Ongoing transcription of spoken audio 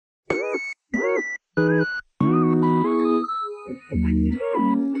Welcome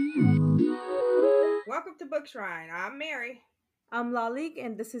to Book Shrine. I'm Mary. I'm Lalik,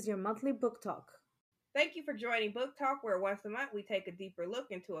 and this is your monthly book talk. Thank you for joining Book Talk, where once a month we take a deeper look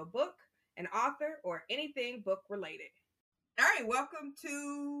into a book, an author, or anything book related. All right, welcome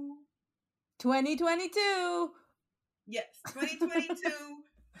to 2022! yes, 2022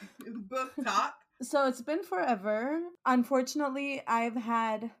 Book Talk. So it's been forever. Unfortunately, I've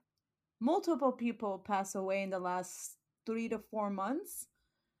had multiple people pass away in the last 3 to 4 months,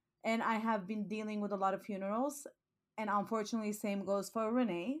 and I have been dealing with a lot of funerals. And unfortunately, same goes for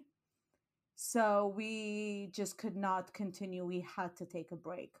Renee. So we just could not continue. We had to take a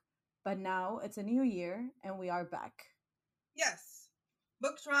break. But now it's a new year, and we are back. Yes,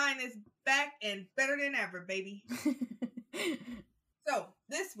 Book Shrine is back and better than ever, baby. So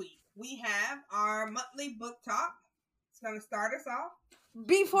this week we have our monthly book talk. It's going to start us off.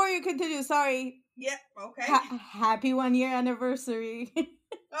 Before you continue, sorry. Yep, okay. Happy 1 year anniversary.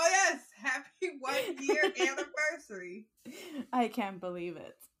 Oh yes, happy 1 year anniversary. I can't believe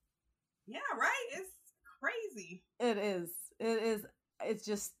it. Yeah, right? It's crazy. It is. It is. It's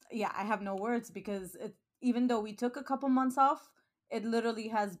just, yeah, I have no words because even though we took a couple months off, it literally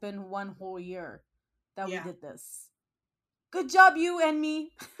has been one whole year that we did this. Good job, you and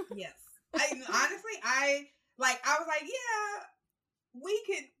me. Yes. I was like, yeah, we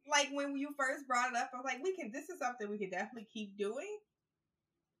could, like, when you first brought it up, I was like, this is something we could definitely keep doing.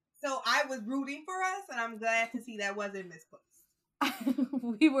 So I was rooting for us, and I'm glad to see that wasn't misplaced.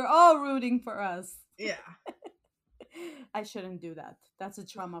 We were all rooting for us. Yeah. I shouldn't do that. That's a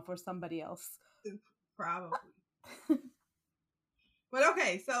trauma for somebody else. Probably. But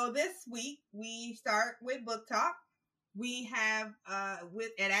okay, so this week we start with book talk. We have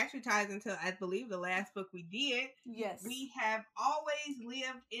it actually ties into, I believe, the last book we did. Yes. We have Always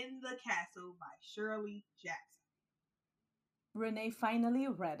Lived in the Castle by Shirley Jackson. Renee finally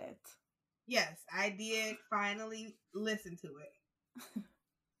read it. Yes, I did finally listen to it.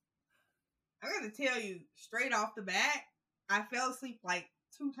 I'm going to tell you straight off the bat, I fell asleep like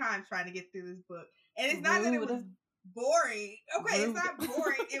 2 times trying to get through this book. And it's not that it was boring. Okay, It's not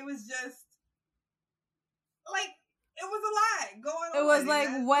boring. It was just like, it was a lot going on. It was like,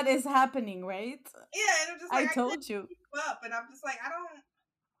 what is happening, right? Yeah, and it was just like, I told you. Keep up, and I'm just like, I don't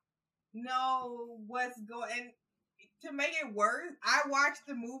know what's going. And to make it worse, I watched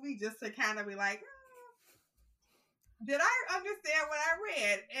the movie just to kind of be like, did I understand what I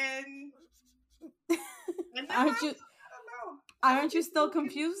read? And aren't you? I don't know. Aren't you still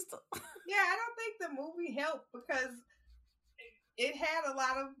confused? Yeah, I don't think the movie helped because it had a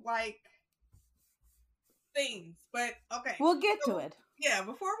lot of like things. But okay, we'll get to it. Yeah,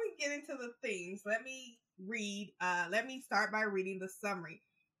 before we get into the things, let me start by reading the summary.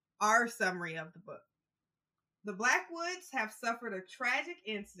 Our summary of the book. The Blackwoods have suffered a tragic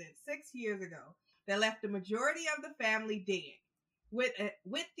incident 6 years ago that left the majority of the family dead. With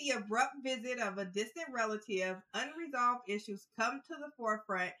the abrupt visit of a distant relative, unresolved issues come to the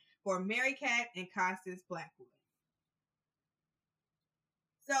forefront for Mary Cat and Constance Blackwood.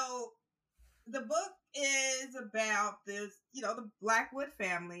 So the book is about this, the Blackwood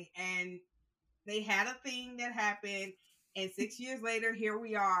family, and they had a thing that happened, and 6 years later, here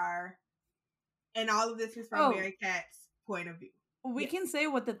we are, and all of this is from Mary Cat's point of view. We can say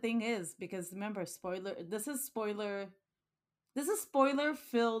what the thing is, because remember, this is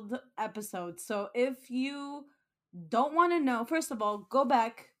spoiler-filled episode, so if you don't want to know, first of all, go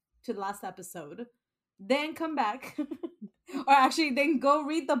back to the last episode, then come back, or actually, then go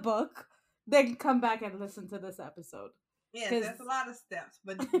read the book, then come back and listen to this episode. Yes, that's a lot of steps,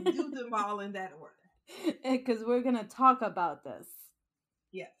 but do them all in that order. Because we're going to talk about this.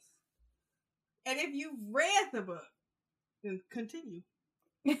 Yes. And if you've read the book, then continue.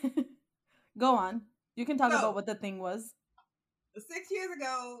 Go on. You can talk about what the thing was. 6 years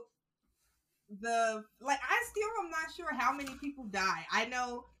ago, I still am not sure how many people died. I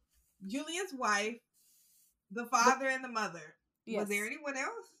know Julian's wife, the father, and the mother. Yes. Was there anyone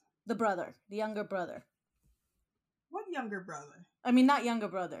else? The brother, the younger brother. What younger brother? I mean, not younger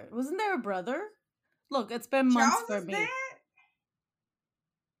brother. Wasn't there a brother? Look, it's been months for me. Dad?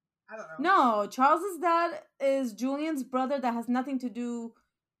 I don't know. No, Charles's dad is Julian's brother. That has nothing to do.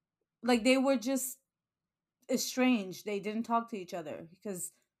 Like, they were just estranged. They didn't talk to each other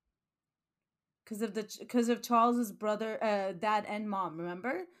because of Charles's brother, dad and mom.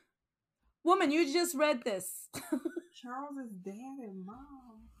 Remember, woman, you just read this. Charles's dad and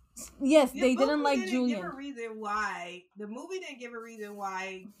mom. Yes, they didn't like Julian. Give a reason why the movie didn't give a reason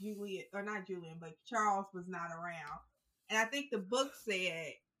why Julian, or not Julian, but Charles was not around. And I think the book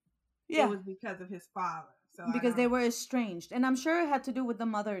said it Yeah, was because of his father. So I because they don't. were estranged, and I'm sure it had to do with the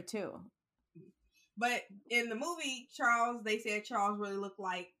mother too. But in the movie, Charles, they said Charles really looked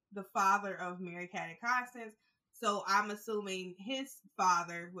like the father of Mary Cat and Constance. So I'm assuming his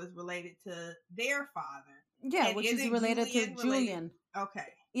father was related to their father. Yeah, And which is is it related to Julian related? Julian. Okay.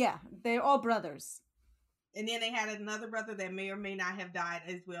 Yeah, they're all brothers. And then they had another brother that may or may not have died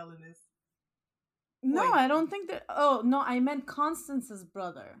as well in this No, poison. I don't think that. Oh no, I meant Constance's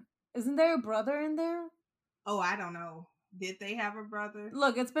brother. Isn't there a brother in there? Oh, I don't know. Did they have a brother?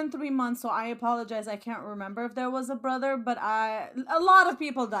 Look, it's been 3 months, so I apologize. I can't remember if there was a brother, but a lot of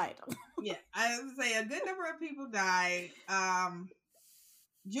people died. Yeah, I would say a good number of people died.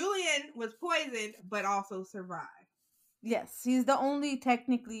 Julian was poisoned, but also survived. Yes, he's the only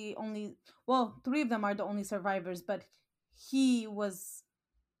technically only. Well, three of them are the only survivors, but he was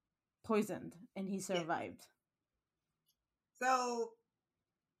poisoned and he Yeah. survived. So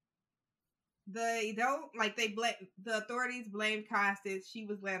they don't like they blame the authorities blamed Constance. She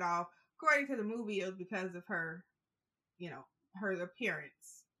was let off. According to the movie, it was because of her, her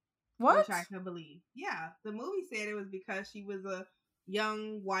appearance, which I What? can believe. Yeah, the movie said it was because she was a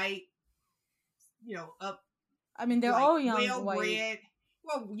young white, up I mean, they're like all young well white. bred.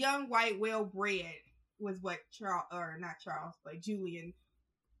 Well, young white, well bred was what Charles or not Charles, but Julian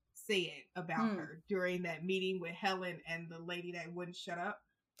said about Hmm. her during that meeting with Helen and the lady that wouldn't shut up.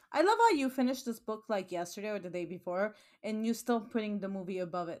 I love how you finished this book like yesterday or the day before, and you still putting the movie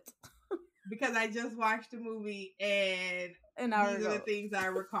above it Because I just watched the movie and an hour these are the ago. things I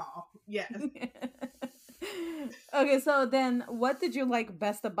recall. Yes. Okay, so then what did you like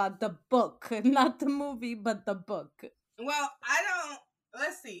best about the book? Not the movie, but the book. Well, I don't.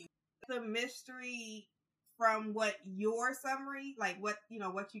 Let's see. The mystery from what your summary, like what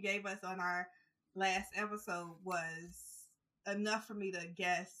you gave us on our last episode, was enough for me to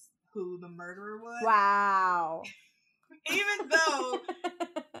guess who the murderer was. Wow. Even though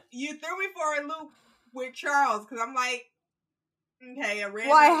you threw me for a loop with Charles, because I'm like, okay, a random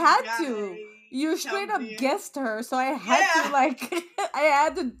Well, I had guy to. You straight comes up in. guessed her, so I had to Yeah, I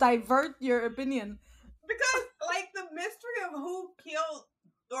had to divert your opinion. because like the mystery of who killed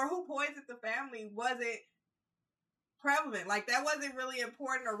or who poisoned the family wasn't prevalent. Like that wasn't really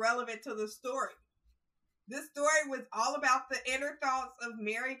important or relevant to the story. This story was all about the inner thoughts of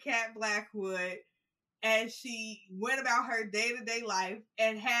Mary Cat Blackwood as she went about her day-to-day life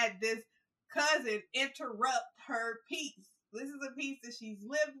and had this cousin interrupt her peace. This is a peace that she's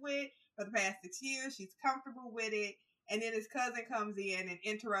lived with for the past 6 years. She's comfortable with it. And then his cousin comes in and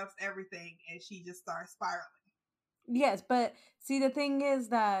interrupts everything and she just starts spiraling. Yes, but see, the thing is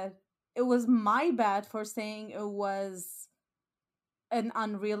that it was my bad for saying it was an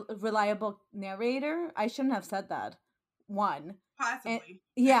unreliable narrator. I shouldn't have said that. One. And Possibly.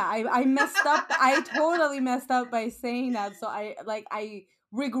 yeah, I messed up. I totally messed up by saying that. So I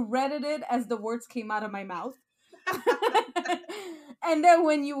regretted it as the words came out of my mouth. And then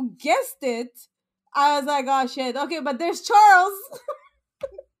when you guessed it, I was like, oh shit. Okay, but there's Charles.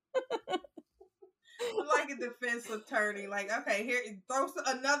 Like a defense attorney. Like, okay, here, throw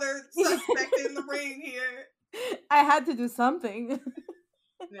another suspect in the ring here. I had to do something.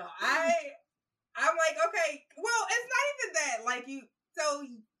 No, I'm like, okay, well, it's not even that. Like so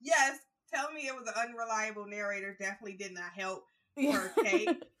yes, telling me it was an unreliable narrator definitely did not help her case.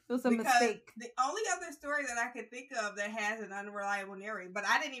 It was a Because mistake. the only other story that I could think of that has an unreliable narrator, but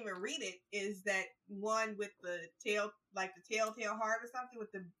I didn't even read it, is that one with the tail, like the telltale heart or something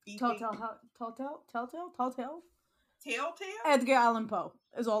with the beeping. Telltale. Telltale? Edgar Allan Poe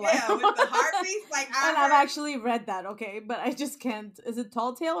is all I Yeah, know. with the heartbeats. Like And I've actually read that, okay, but I just can't. Is it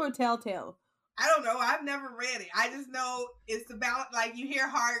Tall Tale or Telltale? I don't know. I've never read it. I just know it's about like you hear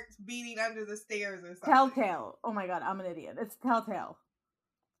hearts beating under the stairs or something. Telltale. Oh my god, I'm an idiot. It's Telltale.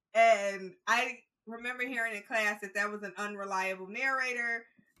 And I remember hearing in class that was an unreliable narrator,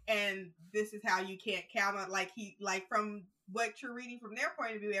 and this is how you can't count on like from what you're reading from their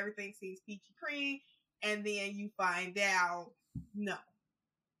point of view, everything seems peachy cream, and then you find out no.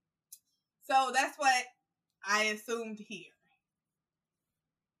 So that's what I assumed here,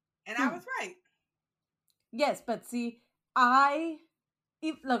 and I was right. Yes, but see,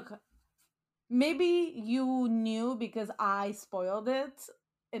 look, maybe you knew because I spoiled it.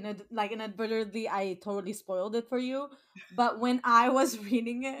 Inadvertently, I totally spoiled it for you. But when I was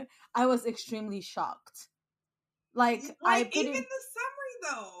reading it, I was extremely shocked. Like Even the summary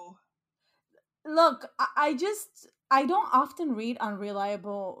though. Look, I don't often read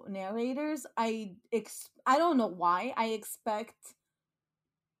unreliable narrators. I don't know why. I expect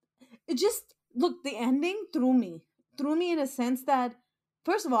it just look the ending threw me in a sense that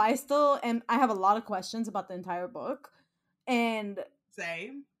first of all, I still am. I have a lot of questions about the entire book, and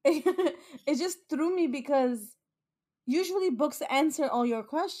Same. it just threw me because usually books answer all your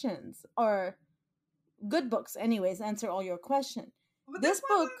questions, or good books, anyways, answer all your questions. But this This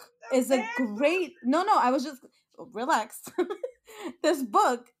book wasn't a is a bad book. great. No, no, I was just relax. This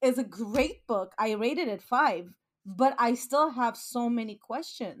book is a great book. I rated it 5, but I still have so many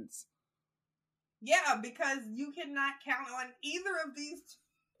questions. Yeah, because you cannot count on either of these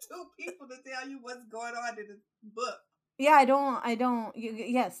two people to tell you what's going on in this book. Yeah, I don't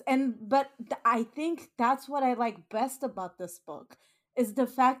yes, and but I think that's what I like best about this book is the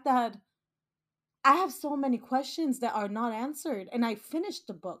fact that I have so many questions that are not answered, and I finished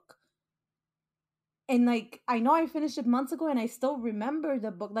the book. And like I know I finished it months ago and I still remember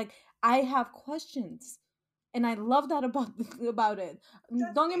the book. Like I have questions. And I love that about about it.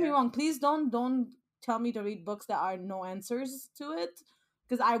 That's Don't get me fair. wrong, please don't tell me to read books that are no answers to it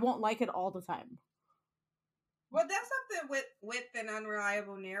because I won't like it all the time. Well, that's something with an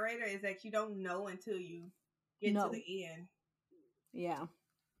unreliable narrator is that you don't know until you get to No. the end. Yeah.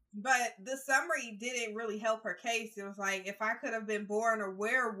 But the summary didn't really help her case. It was like if I could have been born a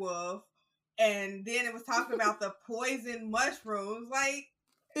werewolf, and then it was talking about the poison mushrooms. Like,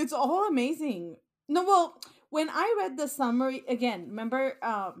 It's all amazing. No, well, when I read the summary again, remember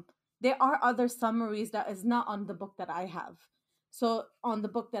there are other summaries that is not on the book that I have. So on the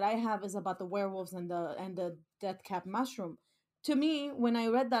book that I have is about the werewolves and the death cap mushroom. To me, when I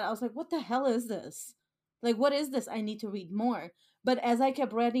read that, I was like, what the hell is this? Like what is this? I need to read more. But as I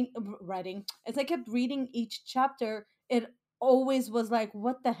kept as I kept reading each chapter, it always was like,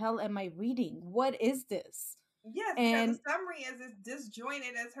 what the hell am I reading? What is this? yes, because the And summary is as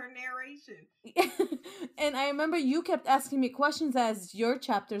disjointed as her narration. and I remember you kept asking me questions as your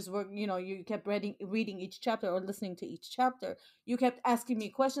chapters were, you kept reading each chapter or listening to each chapter. You kept asking me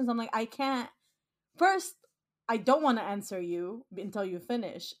questions. I'm like, I can't. First, I don't want to answer you until you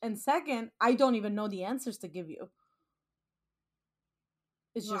finish. And second, I don't even know the answers to give you.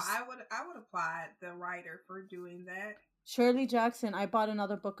 It's Well, just I would applaud the writer for doing that. Shirley Jackson. I bought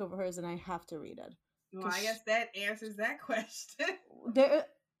another book of hers and I have to read it. Well, I Cause guess that answers that question. there.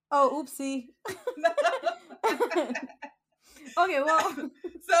 Oh, oopsie. Okay, well,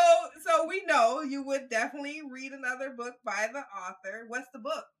 So we know you would definitely read another book by the author. What's the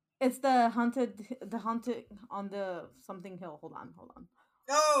book? it's the haunted on the something hill. Hold on.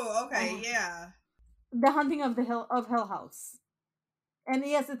 Oh, okay, Oh, yeah. the Hunting of the Hill of Hill House, and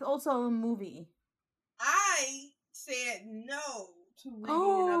yes, it's also a movie. I said no to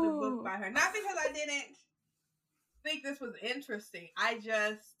reading another book Oh, by her. Not because I didn't think this was interesting. I'm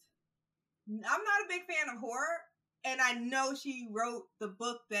not a big fan of horror, and I know she wrote the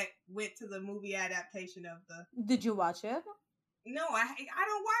book that went to the movie adaptation of the. did you watch it? No, I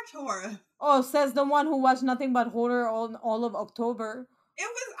don't watch horror. Oh, says the one who watched nothing but horror all of October. It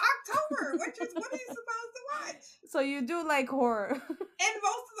was October, which is what are you supposed to watch? So you do like horror. And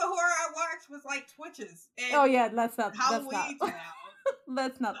most of the horror I watched was like Twitches and Oh yeah, let's not Halloween Town.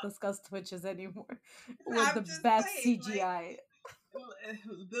 let's not discuss Twitches anymore with I'm the just bad saying, like CGI.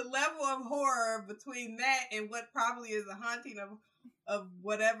 the level of horror between that and what probably is a haunting of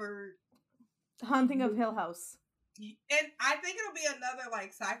whatever. Haunting of Hill House. And I think it'll be another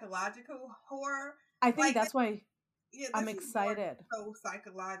like psychological horror. I think Like that's why yeah, I'm this is more excited. so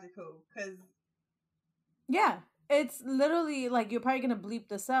psychological because Yeah, it's literally like you're probably gonna bleep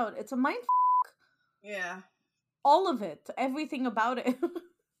this out. It's a mind. yeah, All of it, everything about it.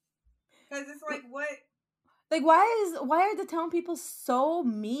 because it's like what. Like why are the town people so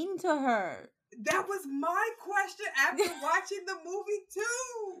mean to her? That was my question after watching the movie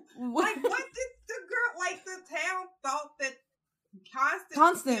too. Like, what did the girl, like the town, thought that Constance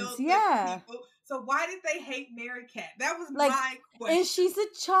Constance, killed the yeah. people? So why did they hate Mary Cat? That was Like, my question. and she's a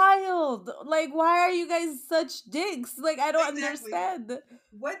child. Like, why are you guys such dicks? Like, I don't Exactly. understand.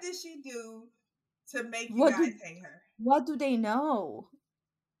 What did she do to make you What guys do hate her? what do they know?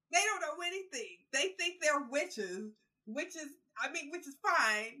 They don't know anything. They think they're witches, which is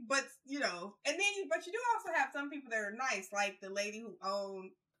fine, but but you do also have some people that are nice, like the lady who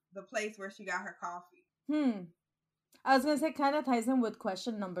owned the place where she got her coffee. I was gonna say kind of ties in with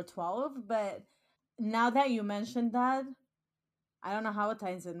question number 12, but now that you mentioned that, I don't know how it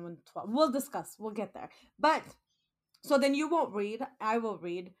ties in with 12. We'll discuss. We'll get there. But so then you won't read. I will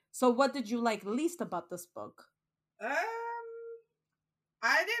read. So what did you like least about this book? Um,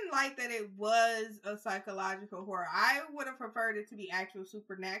 I didn't like that it was a psychological horror. I would have preferred it to be actual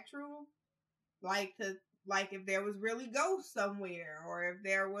supernatural, like if there was really ghosts somewhere, or if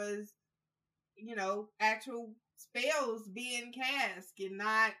there was, actual spells being cast and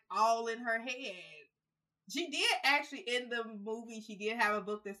not all in her head. She did actually, in the movie, she did have a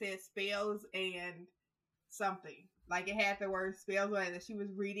book that said spells and something. Like it had the word spells on it that she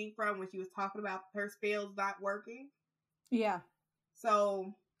was reading from when she was talking about her spells not working. Yeah.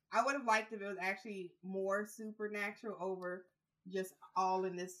 So I would have liked if it was actually more supernatural over just all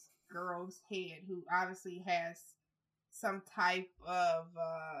in this girl's head who obviously has some type of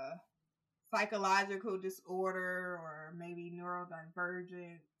psychological disorder or maybe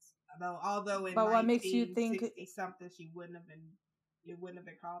neurodivergence. Although in But what makes you think 1960 something she wouldn't have been, it wouldn't have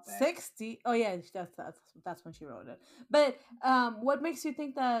been called that. 60? Oh yeah, that's when she wrote it. But what makes you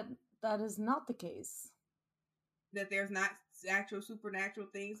think that that is not the case? That there's not actual supernatural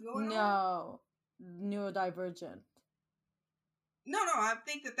things going on? No, neurodivergent. No, I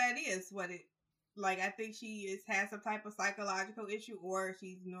think that is what it. Like, I think she has some type of psychological issue, or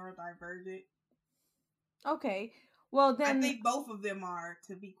she's neurodivergent. Okay, well then, I think both of them are.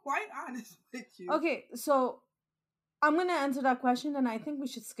 To be quite honest with you. Okay, so I'm gonna answer that question, and I think we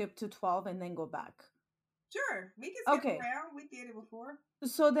should skip to 12 and then go back. Sure, we can skip around. We did it before.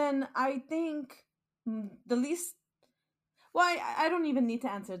 So then I think the least. Well, I don't even need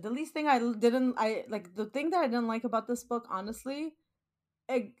to answer. The least thing the thing that I didn't like about this book, honestly,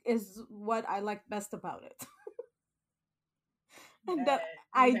 is what I like best about it. And that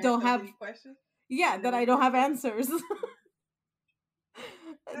I don't have questions. Yeah, that I don't have answers.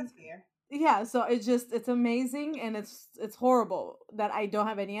 That's fair. Yeah, so it's amazing, and it's horrible that I don't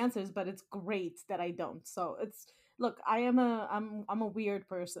have any answers, but it's great that I don't. So look, I'm a weird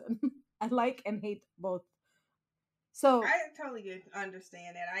person. I like and hate both. So I totally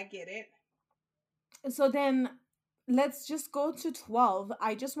understand that. I get it. So then let's just go to 12.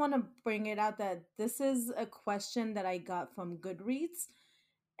 I just want to bring it out that this is a question that I got from Goodreads,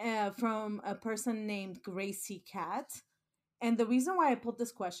 from a person named Gracie Cat. And the reason why I pulled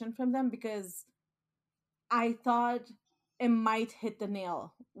this question from them, because I thought it might hit the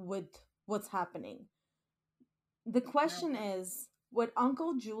nail with what's happening. The question is, with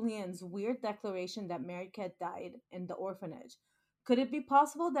Uncle Julian's weird declaration that Mary Cat died in the orphanage, could it be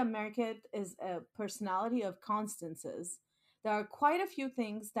possible that Mary Cat is a personality of Constance's? There are quite a few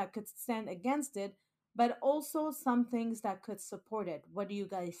things that could stand against it, but also some things that could support it. What do you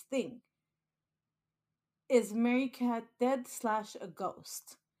guys think? Is Mary Cat dead / a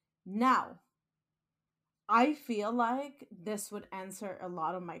ghost? Now, I feel like this would answer a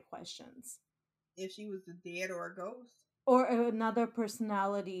lot of my questions. If she was a dead or a ghost? Or another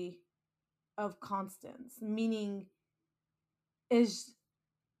personality of Constance, meaning to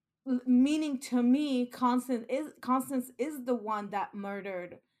me, Constance is the one that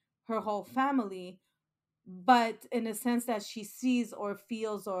murdered her whole family, but in a sense that she sees or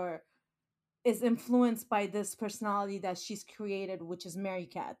feels or is influenced by this personality that she's created, which is Mary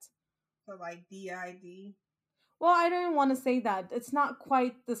Cat. So like DID? Well, I don't want to say that. It's not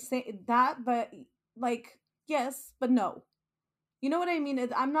quite the same but like yes, but no. You know what I mean?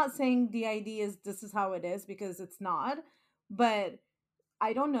 I'm not saying the idea is this is how it is, because it's not, but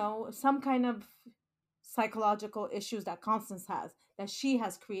I don't know, some kind of psychological issues that Constance has, that she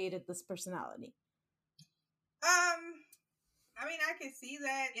has created this personality. I mean, I can see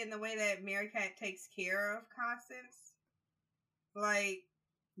that in the way that Mary Cat takes care of Constance. Like,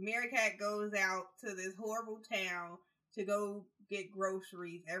 Mary Cat goes out to this horrible town to go get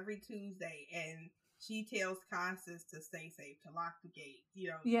groceries every Tuesday, and she tells Constance to stay safe, to lock the gate,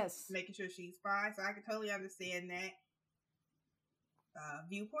 yes, making sure she's fine. So I can totally understand that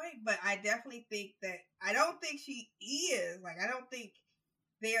viewpoint, but I definitely think that I don't think she is. Like, I don't think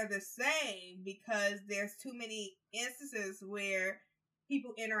they're the same, because there's too many instances where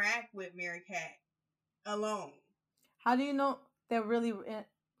people interact with Mary Cat alone. How do you know they're really...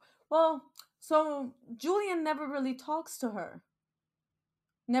 Well, so Julian never really talks to her,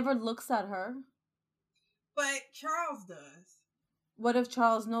 never looks at her. But Charles does. What if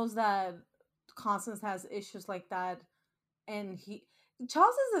Charles knows that Constance has issues like that, and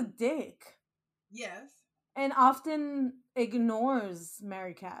Charles is a dick. Yes. And often ignores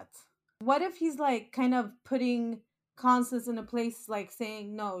Mary Cat. What if he's like kind of putting Constance in a place, like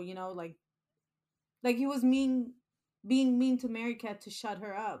saying no, like he was being mean to Mary Cat to shut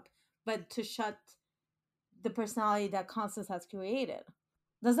her up, but to shut the personality that Constance has created.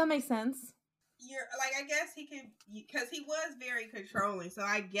 Does that make sense? You're like, I guess he could, because he was very controlling. So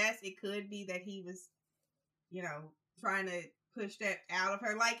I guess it could be that he was, trying to push that out of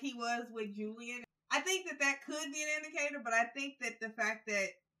her, like he was with Julian. I think that could be an indicator, but I think that the fact that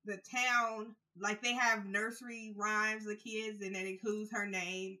the town, like, they have nursery rhymes of kids, and that includes her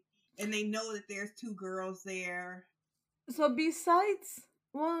name, and they know that there's two girls there. So besides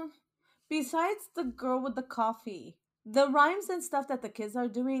the girl with the coffee, the rhymes and stuff that the kids are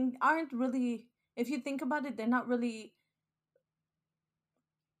doing aren't really, if you think about it, they're not really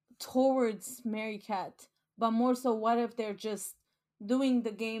towards Mary Cat, but more so what if they're just doing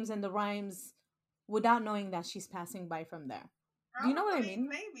the games and the rhymes without knowing that she's passing by from there. Do you know what I mean?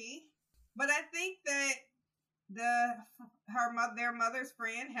 Maybe. But I think that their mother's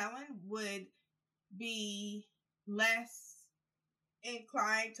friend Helen would be less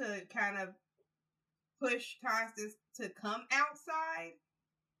inclined to kind of push Constance to come outside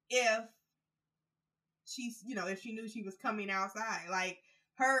if if she knew she was coming outside. Like,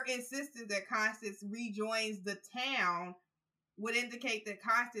 her insistence that Constance rejoins the town would indicate that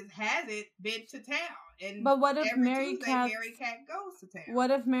Constance hasn't been to town. And but what if Mary Cat goes to town?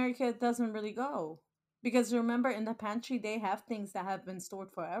 What if Mary Cat doesn't really go? Because remember, in the pantry, they have things that have been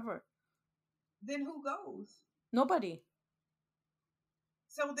stored forever. Then who goes? Nobody.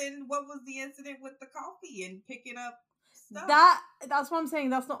 So then what was the incident with the coffee and picking up stuff? That's what I'm saying.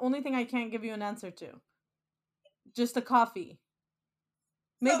 That's the only thing I can't give you an answer to. Just the coffee.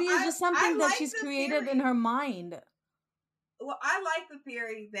 Maybe it's just something that she's created in her mind. Well, I like the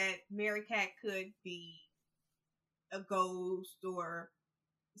theory that Mary Cat could be a ghost or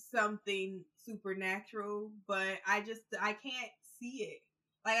something supernatural, but I can't see it.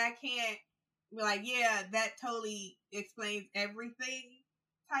 Like, I can't be like, yeah, that totally explains everything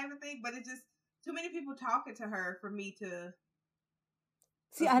type of thing, but it's just too many people talking to her for me to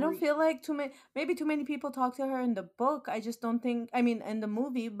see. I don't feel like maybe too many people talk to her in the book. I just don't think, I mean, in the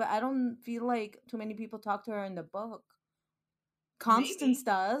movie, but I don't feel like too many people talk to her in the book. Constance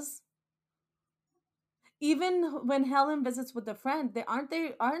does. Even when Helen visits with a friend, aren't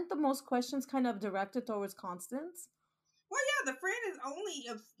the most questions kind of directed towards Constance? Well, yeah, the friend is only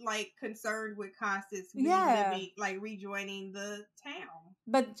like concerned with Constance rejoining the town.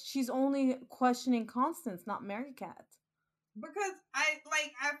 But she's only questioning Constance, not Mary Cat. Because I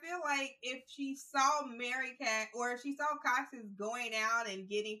feel like if she saw Mary Cat or if she saw Constance going out and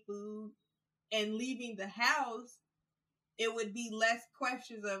getting food and leaving the house, it would be less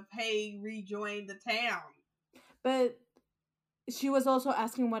questions of, hey, rejoin the town. But she was also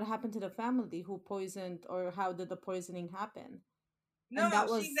asking what happened to the family who poisoned, or how did the poisoning happen? No, that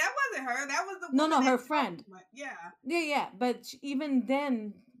wasn't her. That was the woman her friend. Yeah. But even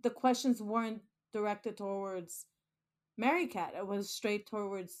then, the questions weren't directed towards Mary Cat. It was straight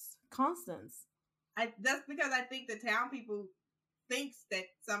towards Constance. That's because I think the town people thinks that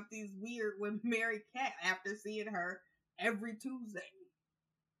something's weird with Mary Cat after seeing her every Tuesday.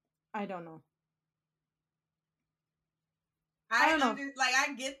 I don't know. I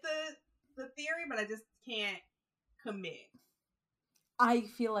get the theory, but I just can't commit. I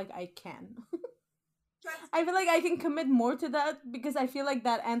feel like I can. I feel like I can commit more to that because I feel like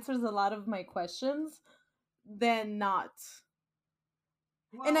that answers a lot of my questions than not.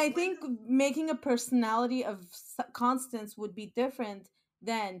 Well, and I think making a personality of Constance would be different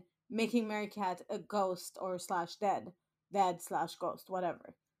than making Mary Cat a ghost or /dead/ghost,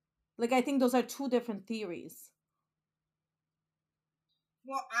 whatever. Like, I think those are two different theories.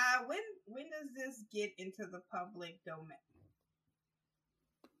 Well, when does this get into the public domain?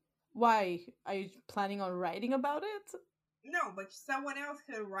 Why? Are you planning on writing about it? No, but someone else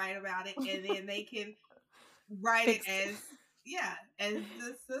could write about it, and then they can write it as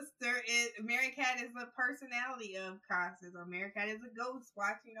the sister is Mary Cat is the personality of Constance, or Mary Cat is a ghost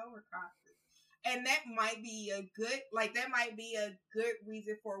watching over Constance. And that might be a good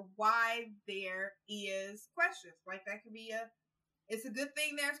reason for why there is questions. Like, that could be it's a good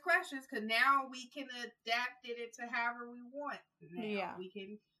thing there's questions, because now we can adapt it into however we want. Now we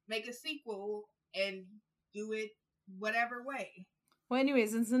can make a sequel and do it whatever way. Well,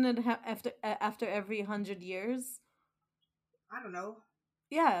 anyways, isn't it after every 100 years? I don't know.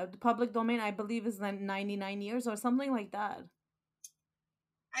 Yeah, the public domain, I believe, is 99 years or something like that.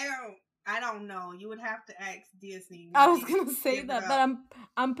 I don't know. You would have to ask Disney. I was gonna say that, but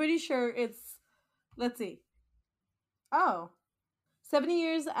I'm pretty sure it's. Let's see. 70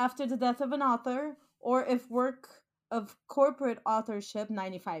 years after the death of an author, or if work of corporate authorship,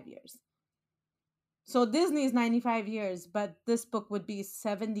 95 years. So Disney is 95 years, but this book would be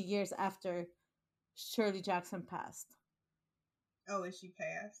 70 years after Shirley Jackson passed. Oh, is she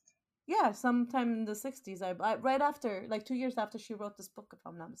passed? Yeah, sometime in the 60s. Right after, like 2 years after she wrote this book, if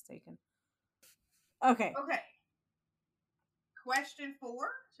I'm not mistaken. Okay. Question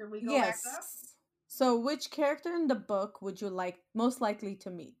 4. Should we go back up? So, which character in the book would you most like to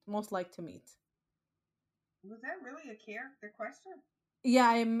meet? Was that really a character question?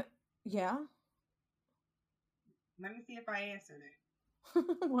 Yeah, Yeah. Let me see if I answered it.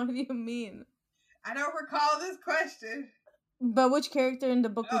 What do you mean? I don't recall this question. But which character in the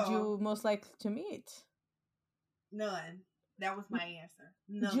book would Oh, you most like to meet? none. That was my answer.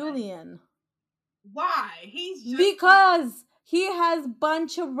 None. Julian. Why? He's just Because he has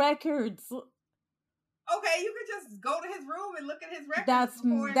bunch of records. okay. You could just go to his room and look at his records That's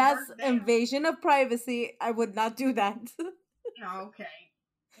before it that's burnt down. invasion of privacy. I would not do that. Okay.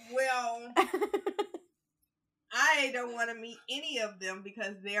 Well, I don't want to meet any of them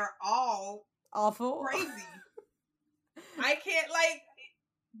because they're all Awful. crazy. I can't like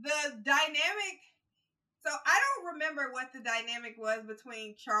the dynamic. So I don't remember what the dynamic was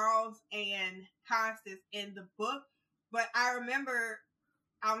between Charles and Constance in the book, but I remember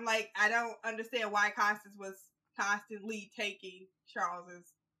I'm like I don't understand why Constance was constantly taking Charles's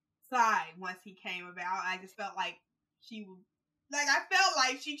side once he came about. I just felt like she like I felt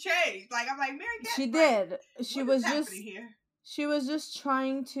like she changed. Like I'm like Mary Cat. She like, did. She what is was just happening here? she was just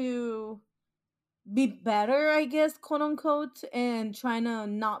trying to be better, I guess, quote unquote, and trying to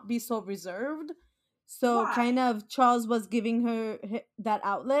not be so reserved. So kind Why? of Charles was giving her that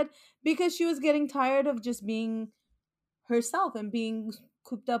outlet because she was getting tired of just being herself and being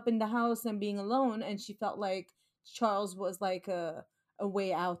cooped up in the house and being alone, and she felt like Charles was like a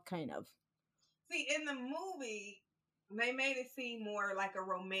way out kind of. See, in the movie, they made it seem more like a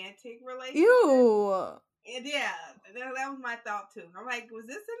romantic relationship. Ew. And yeah, that was my thought too. I'm like, was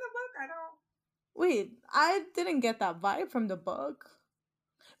this in the book? Wait, I didn't get that vibe from the book.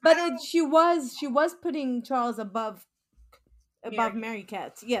 I But don't. she was putting Charles above Mary Mary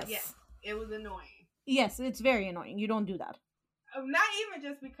Cat. Yes, Yes. it was annoying. Yes, it's very annoying. You don't do that. Not even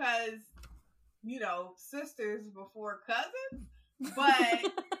just because sisters before cousins,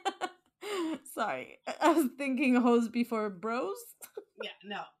 but Sorry. I was thinking hoes before bros. yeah,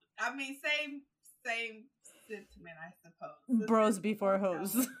 no. I mean, same sentiment, I suppose. Bros Sisters before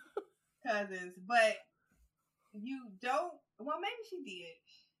hoes. cousins, but you don't. Well, maybe she did.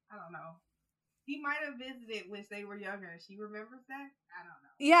 I don't know. He might have visited when they were younger. She remembers that. I don't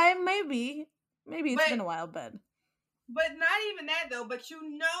know. Yeah, maybe. Maybe it's But been a while, but not even that though. But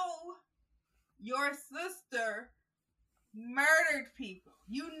your sister murdered people.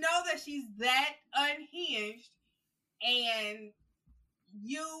 You know that she's that unhinged, and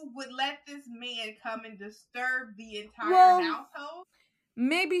you would let this man come and disturb the entire household.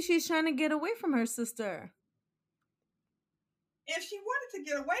 Maybe she's trying to get away from her sister. If she wanted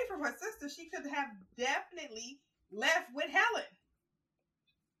to get away from her sister, she could have definitely left with Helen.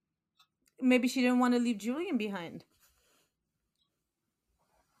 Maybe she didn't want to leave Julian behind.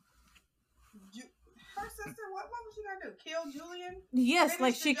 Her sister, what was she gonna do? Kill Julian? Yes,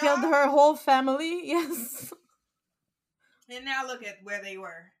 like Finish the she killed job? her whole family. Yes. And now look at where they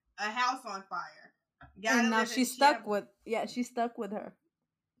were. A house on fire. And now she's stuck with she's stuck with her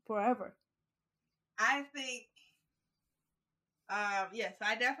forever. I think yes,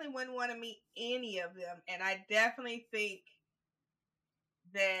 I definitely wouldn't want to meet any of them. And I definitely think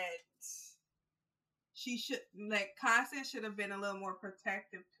that Constance should have been a little more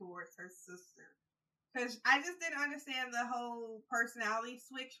protective towards her sister. Because I just didn't understand the whole personality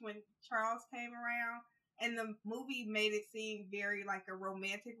switch when Charles came around. And the movie made it seem very like a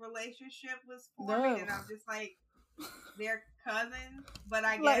romantic relationship was forming. And I'm just like, they're cousins. But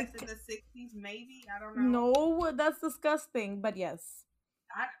I guess in the 60s, maybe. I don't know. No, that's disgusting. But yes.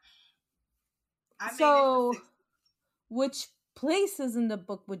 I so, made it to 60s. Which places in the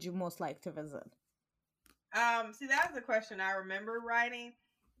book would you most like to visit? See, that's the question I remember writing.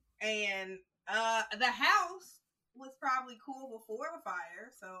 And the house was probably cool before the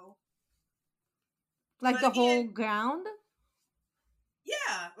fire, so like the whole ground?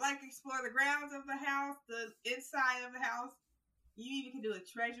 Yeah, like explore the grounds of the house, the inside of the house. You even can do a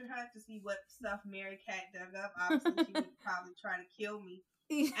treasure hunt to see what stuff Mary Cat dug up. Obviously, she would probably try to kill me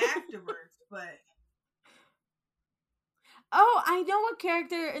afterwards, but oh, I know a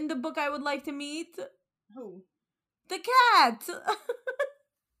character in the book I would like to meet. Who? The cat.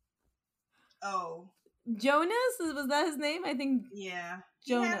 Oh, Jonas? Was that his name? I think. Yeah,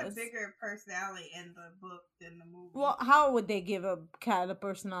 Jonas. He had a bigger personality in the book than the movie. Well, how would they give a cat a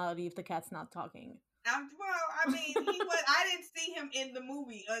personality if the cat's not talking? I mean, I didn't see him in the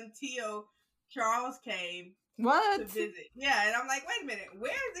movie until Charles came to visit. Yeah, and I'm like, wait a minute,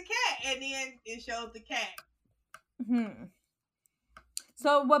 where's the cat? And then it shows the cat.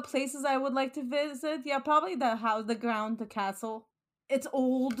 So, what places I would like to visit? Yeah, probably the house, the ground, the castle. It's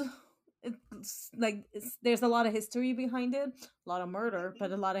old. It's like there's a lot of history behind it. A lot of murder, but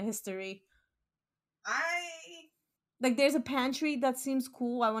a lot of history. Like there's a pantry that seems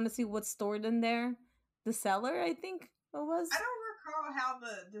cool. I want to see what's stored in there. The cellar, I think it was. I don't recall how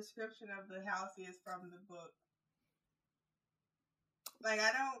the description of the house is from the book. Like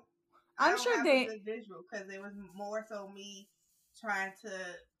I I'm don't sure have a they. good visual because it was more so me trying to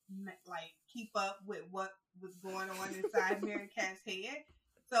like keep up with what was going on inside Mary Cat's head.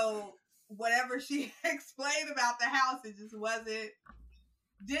 So whatever she explained about the house, it just wasn't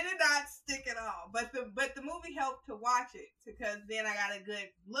did it not stick at all. But the movie helped to watch it because then I got a good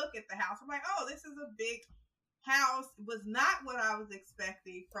look at the house. I'm like, oh, this is a big house. It was not what I was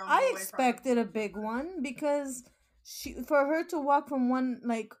expecting from I Boy from the expected a big one because for her to walk from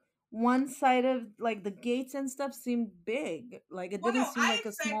one side of like the gates and stuff seemed big. Like it Well, didn't no, seem I like a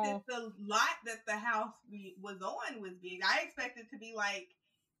expected small. the lot that the house was on was big. I expected to be like,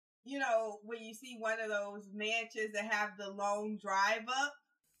 you know, when you see one of those mansions that have the long drive up.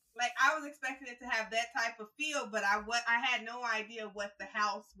 Like I was expecting it to have that type of feel, but I had no idea what the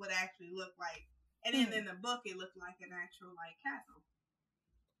house would actually look like. And then in the book, it looked like an actual like castle.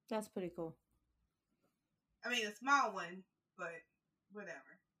 That's pretty cool. I mean, a small one, but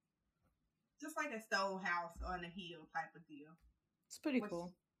whatever. Just like a stone house on a hill type of deal. It's pretty Which,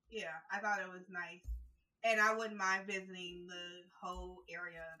 cool. yeah, I thought it was nice. And I wouldn't mind visiting the whole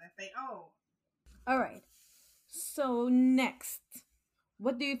area that they own. All right. So next,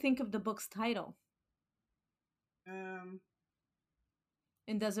 what do you think of the book's title? Um,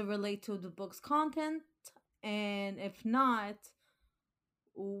 And does it relate to the book's content? And if not,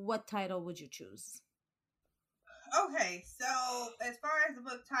 what title would you choose? okay, so as far as the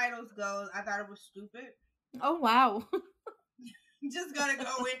book titles goes, I thought it was stupid. Oh wow. Just gonna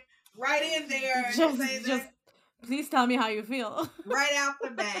go in right in there and say just that please tell me how you feel. right out the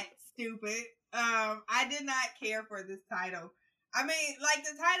bat, stupid. I did not care for this title. I mean, like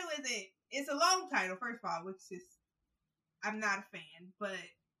the title isn't. It's a long title, first of all, which is I'm not a fan. But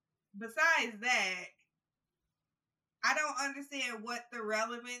besides that, I don't understand what the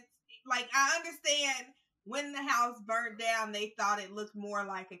relevance. Like, I understand when the house burned down, they thought it looked more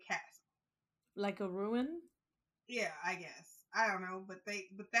like a castle. Like a ruin? Yeah, I guess. I don't know, but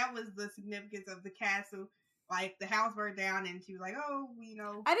that was the significance of the castle. Like the house burned down, and she was like, "Oh, you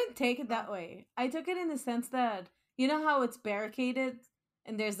know." I didn't take it that way. I took it in the sense that you know how it's barricaded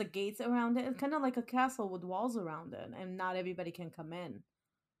and there's the gates around it. It's kind of like a castle with walls around it, and not everybody can come in.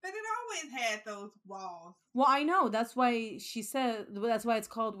 But it always had those walls. Well, I know that's why she said that's why it's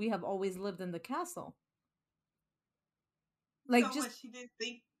called "We Have Always Lived in the Castle." Like So just what? She didn't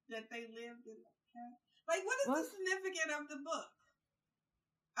think that they lived in the castle. Like, what is what? the significance of the book?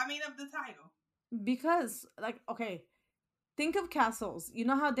 I mean, of the title. Because like okay, think of castles. You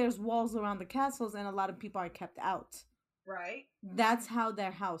know how there's walls around the castles and a lot of people are kept out. Right. That's how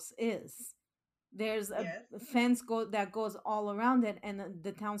their house is. There's a Yes. fence that goes all around it, and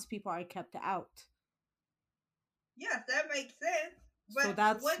the townspeople are kept out. Yes, that makes sense. So But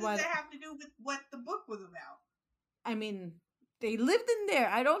that's what does what that have to do with what the book was about? I mean. They lived in there.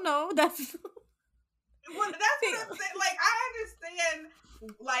 I don't know. That's Well, that's what I'm saying. Like, I understand,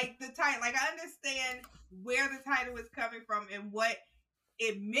 like the title. Like, I understand where the title is coming from and what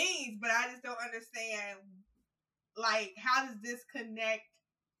it means, but I just don't understand. Like, how does this connect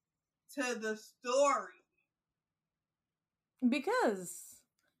to the story? because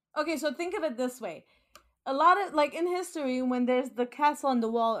okay, so think of it this way. A lot of like in history when there's the castle and the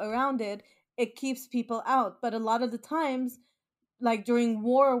wall around it, it keeps people out, but a lot of the times like during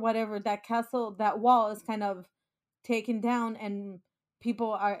war or whatever, that castle, that wall is kind of taken down and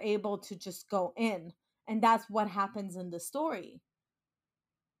people are able to just go in. And that's what happens in the story.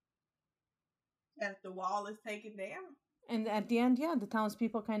 As the wall is taken down. And at the end, yeah, the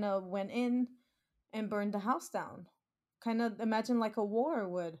townspeople kind of went in and burned the house down. Kind of imagine like a war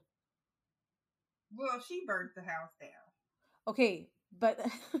would. Well, she burnt the house down. Okay, but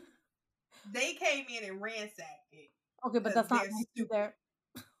They came in and ransacked it okay, but because that's not they're mentioned stupid. there.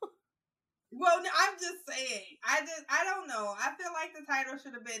 Well, I'm just saying. I don't know. I feel like the title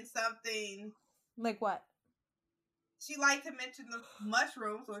should have been something. Like what? She liked to mention the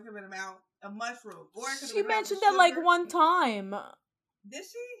mushroom, so it could have been about a mushroom, or it could have She been about the mentioned that like sugar. one time. Did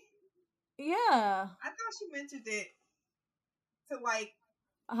she? Yeah. I thought she mentioned it to like.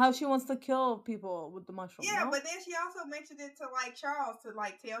 How she wants to kill people with the mushroom, Yeah, no? but then she also mentioned it to like Charles to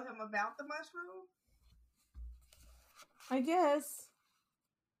like tell him about the mushroom. I guess.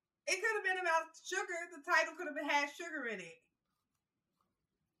 It could have been about sugar. The title could have had sugar in it.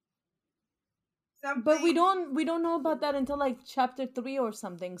 Something. But we don't know about that until like chapter 3 or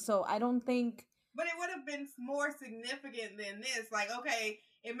something. So I don't think But it would have been more significant than this. Like, okay,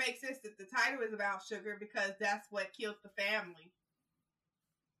 it makes sense that the title is about sugar because that's what killed the family.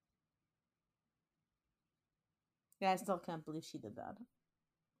 Yeah, I still can't believe she did that.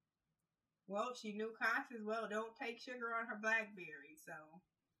 Well, she knew conscious. Well, don't take sugar on her BlackBerry. So,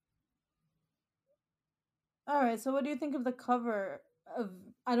 All right, so what do you think of the cover of?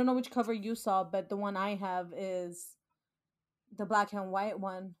 I don't know which cover you saw, but the one I have is the black and white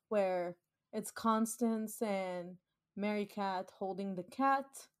one where it's Constance and Mary Cat holding the cat.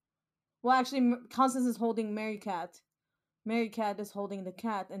 Well, actually, Constance is holding Mary Cat. Mary Cat is holding the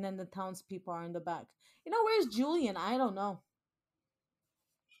cat, and then the townspeople are in the back. You know, where's Julian? I don't know.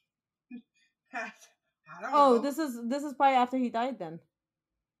 I don't Oh, know. this is probably after he died then.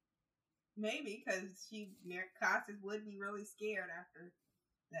 Maybe because Constance would be really scared after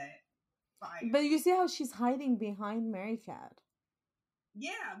that fire. But you see how she's hiding behind Mary Cat.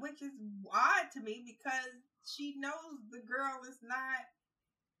 Yeah, which is odd to me because she knows the girl is not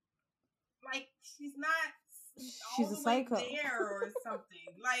like she's not She's all a the way psycho. there or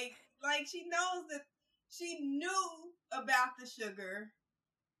something. like she knows that she knew about the sugar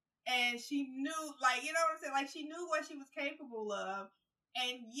and she knew like you know what I'm saying? Like she knew what she was capable of,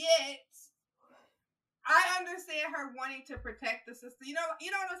 and yet I understand her wanting to protect the sister. You know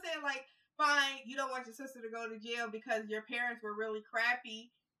what I'm saying? Like, fine, you don't want your sister to go to jail because your parents were really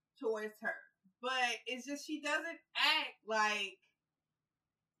crappy towards her. But it's just she doesn't act like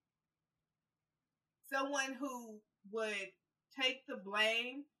someone who would take the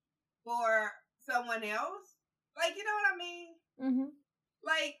blame for someone else. Like, you know what I mean? Mm-hmm.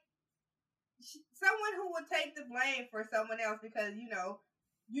 Like, someone who would take the blame for someone else because,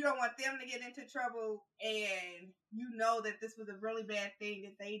 you don't want them to get into trouble and you know that this was a really bad thing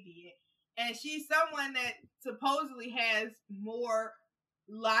that they did. And she's someone that supposedly has more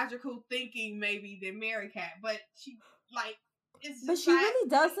logical thinking maybe than Mary Cat, but she like it's just But she not, really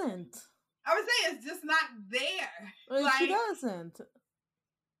doesn't. I would say it's just not there. She Like doesn't.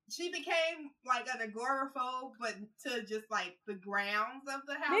 she became like an agoraphobe, but to just like the grounds of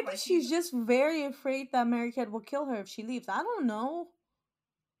the house. Maybe like she's just very afraid that Mary Cat will kill her if she leaves. I don't know.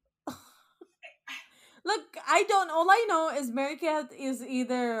 Look, I don't. All I know is Mary Cat is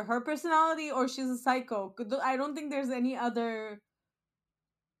either her personality or she's a psycho. I don't think there's any other.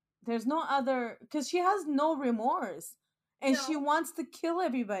 There's no other because she has no remorse, and she no. wants to kill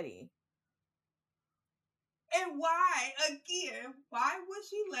everybody. And why would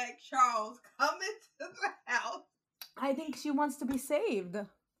she let Charles come into the house? I think she wants to be saved.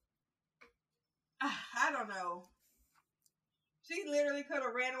 I don't know. She literally could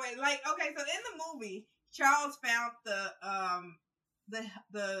have ran away. Like, okay, so in the movie, Charles found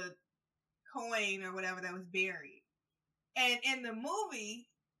the coin or whatever that was buried. And in the movie,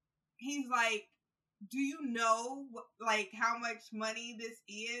 he's like, do you know like how much money this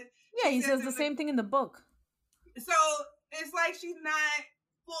is? Yeah, he says the same thing in the book. So it's like she's not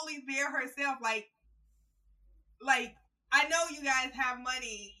fully there herself. Like I know you guys have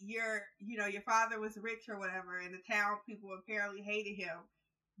money. Your father was rich or whatever, and the town people apparently hated him.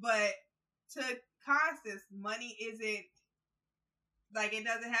 But to Constance, money isn't like it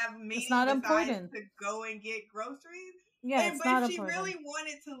doesn't have meaning. It's not important to go and get groceries. Yeah, it's not if she important. really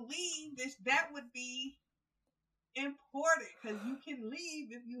wanted to leave, that would be important because you can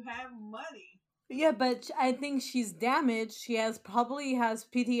leave if you have money. Yeah, but I think she's damaged. She probably has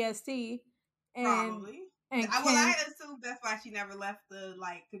PTSD. And, probably. And I assume that's why she never left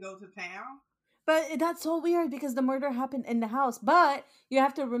to go to town. But that's so weird because the murder happened in the house. But you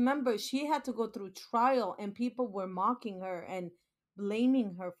have to remember, she had to go through trial, and people were mocking her and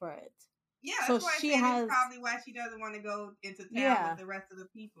blaming her for it. Yeah, that's why that's probably why she doesn't want to go into town with the rest of the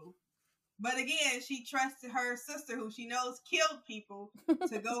people. But again, she trusts her sister, who she knows killed people,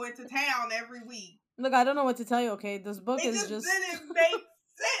 to go into town every week. Look, I don't know what to tell you. Okay, this book it just didn't make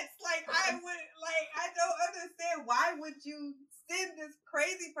sense. I don't understand. Why would you send this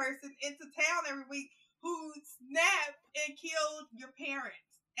crazy person into town every week who snapped and killed your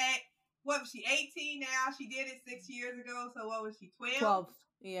parents? At what was she, 18 now? She did it 6 years ago. So what was she, 12? 12,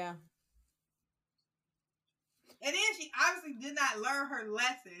 yeah. And then she obviously did not learn her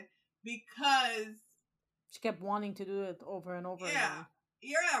lesson because she kept wanting to do it over and over again.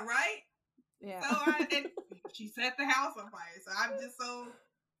 Yeah, right? Yeah. So and she set the house on fire. So I'm just so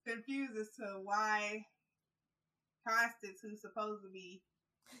confused as to why Constance, who's supposed to be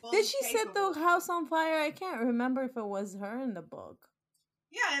did she set the house on fire? I can't remember if it was her in the book.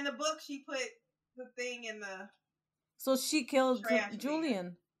 Yeah, in the book she put the thing in the so she killed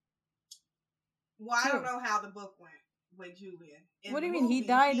Julian. Well, I don't know how the book went with Julian. What do you mean? He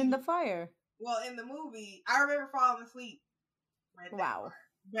died in the fire. Well, in the movie, I remember falling asleep at that Wow. part.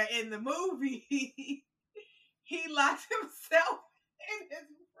 But in the movie, he locked himself in his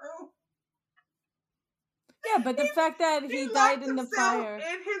room. Yeah, but the fact that he died locked in the himself fire.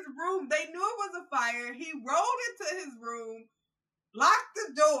 in his room. They knew it was a fire. He rolled into his room, locked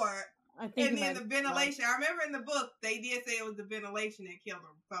the door, I think and he then might the ventilation. I remember in the book they did say it was the ventilation that killed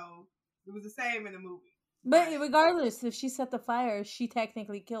him. So it was the same in the movie. But regardless, if she set the fire, she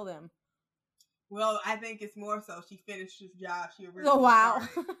technically killed him. Well, I think it's more so she finished his job. She originally Oh, wow.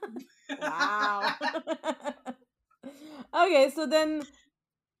 started. Wow. Okay, so then,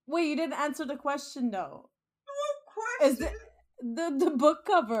 wait, you didn't answer the question though. Question? Is the book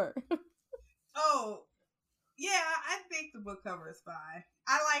cover? Oh, yeah, I think the book cover is fine.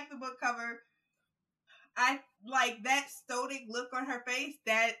 I like the book cover. I like that stoic look on her face.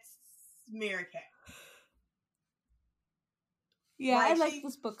 That's Mary Cat. Yeah, I like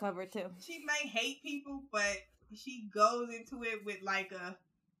this book cover too. She may hate people, but she goes into it with like a,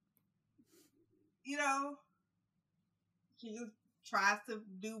 you know, she just tries to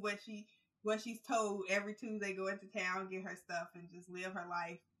do what she's told every Tuesday. Go into town, get her stuff, and just live her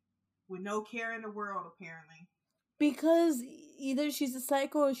life with no care in the world. Apparently, because either she's a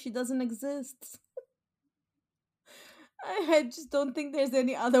psycho or she doesn't exist. I just don't think there's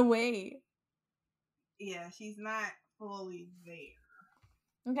any other way. Yeah, she's not fully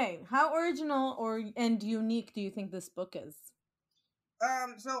there. Okay, how original and unique do you think this book is?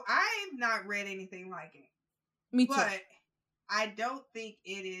 So I've not read anything like it. Me too. But I don't think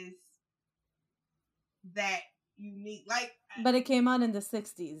it is that unique. Like, but it came out in the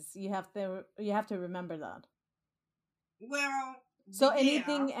 60s. You have to remember that. Well, so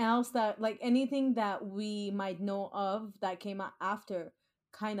anything else that anything that we might know of that came out after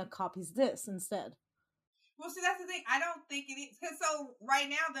kind of copies this instead. Well, see, that's the thing. I don't think it is. Because so right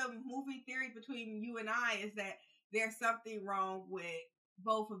now, the movie theory between you and I is that there's something wrong with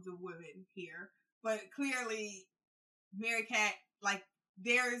both of the women here. But clearly, Mary Cat, like,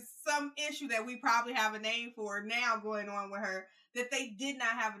 there's some issue that we probably have a name for now going on with her that they did not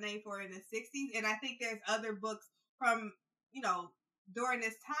have a name for in the 60s. And I think there's other books from, during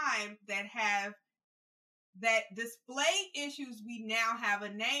this time that display issues we now have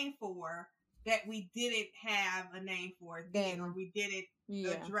a name for that we didn't have a name for then, or we didn't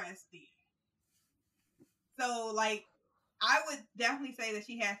address then. So, like, I would definitely say that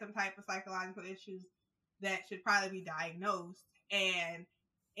she has some type of psychological issues that should probably be diagnosed. And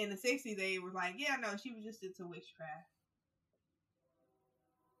in the 60s, they were like, yeah, no, she was just into witchcraft.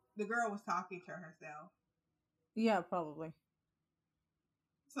 The girl was talking to herself. Yeah, probably.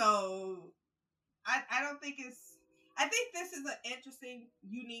 So, I don't think I think this is an interesting,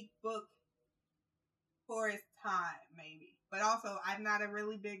 unique book for its time, maybe. But also, I'm not a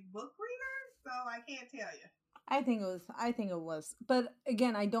really big book reader, so I can't tell you. I think it was. But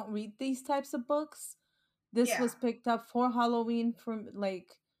again, I don't read these types of books. This was picked up for Halloween from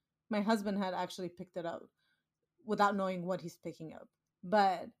my husband had actually picked it up without knowing what he's picking up.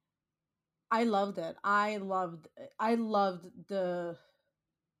 But I loved it. I loved the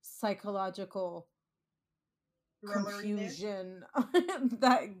psychological confusion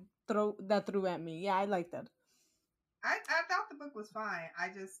that threw at me. Yeah, I liked it. I thought the book was fine. I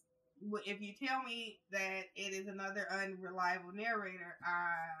just, if you tell me that it is another unreliable narrator,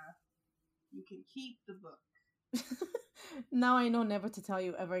 you can keep the book. Now I know never to tell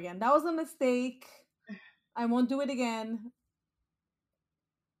you ever again. That was a mistake. I won't do it again.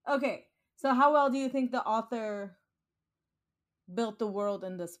 Okay, so how well do you think the author built the world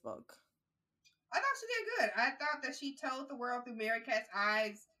in this book? I thought she did good. I thought that she told the world through Mary Cat's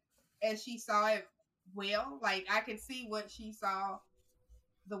eyes as she saw it well. Like, I could see what she saw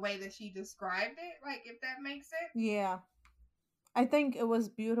the way that she described it, like, if that makes sense. Yeah. I think it was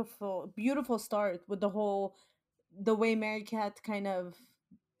beautiful start with the way Mary Cat kind of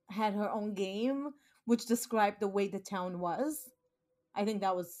had her own game, which described the way the town was. I think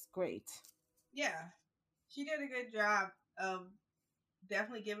that was great. Yeah. She did a good job of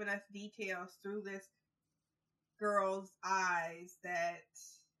definitely giving us details through this girl's eyes that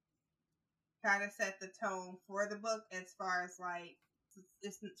kind of set the tone for the book as far as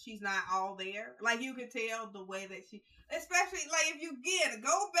she's not all there. Like, you could tell the way that she, especially like if you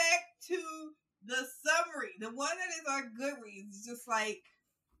go back to the summary, the one that is on Goodreads, just like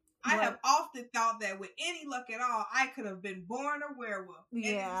I have often thought that with any luck at all, I could have been born a werewolf. Yeah.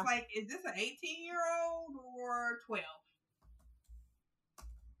 And it's like, is this an 18-year-old or 12?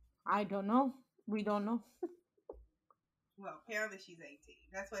 I don't know. We don't know. Well, apparently she's 18.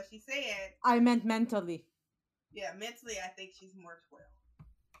 That's what she said. I meant mentally. Yeah, mentally, I think she's more 12.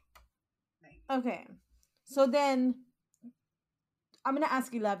 Maybe. Okay. So then I'm gonna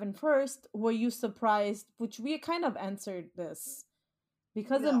ask 11 first. Were you surprised? Which we kind of answered this.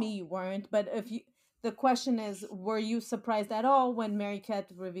 Because of me, No, you weren't. But if you, the question is, were you surprised at all when Mary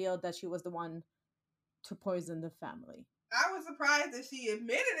Cat revealed that she was the one to poison the family? I was surprised that she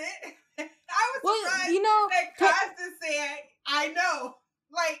admitted it. I was Well, surprised you know, that Constance said, "I know."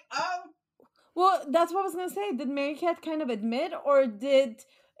 Like, well, that's what I was gonna say. Did Mary Cat kind of admit, or did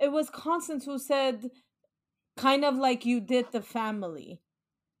it was Constance who said, kind of like you did the family?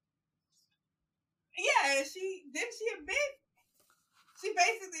 yeah, and she admit. She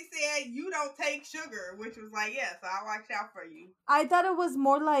basically said, "You don't take sugar," which was like, "Yes, I'll watch out for you." I thought it was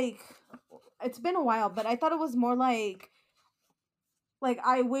more like, it's been a while, but I thought it was more like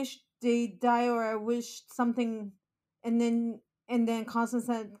I wish they die, or I wish something, and then Constance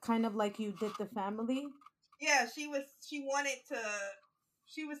said, kind of like you did the family. Yeah, she was. She wanted to.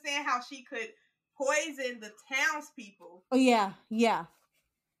 She was saying how she could poison the townspeople, Oh yeah, yeah,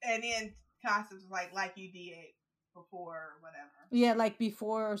 and then Constance was like you did before, or whatever. yeah, like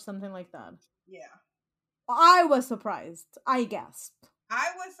before or something like that. Yeah, I was surprised. I gasped.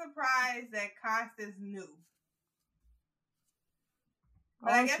 I was surprised that Constance knew,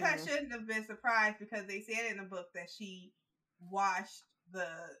 but I Oh, guess she I knew. shouldn't have been surprised because they said in the book that she washed the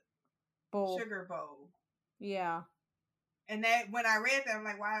Bowl. sugar bowl. Yeah. And that when I read that, I'm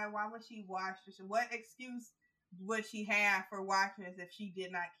like, why would she wash this? What excuse would she have for washing this if she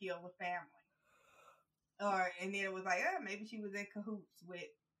did not kill the family? Or and then it was like, oh, maybe she was in cahoots with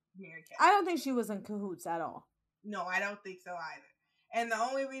Mary Cat. I don't think she was in cahoots at all. No, I don't think so either. And the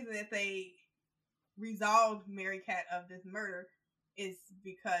only reason that they resolved Mary Cat of this murder is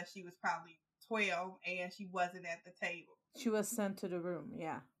because she was probably 12 and she wasn't at the table. She was sent to the room.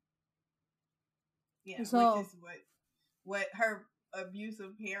 Yeah. Yeah, which So is what her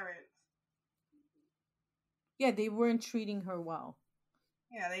abusive parents. yeah, they weren't treating her well.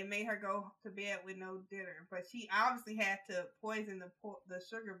 Yeah, they made her go to bed with no dinner, but she obviously had to poison the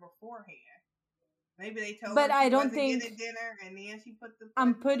sugar beforehand. Maybe they told But her she I don't wasn't think. getting dinner, and then she put the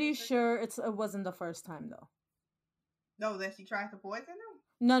I'm poison in the pretty sugar. sure it wasn't the first time though. No, that she tried to poison them.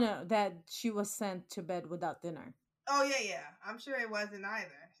 No, no, that she was sent to bed without dinner. Oh yeah. I'm sure it wasn't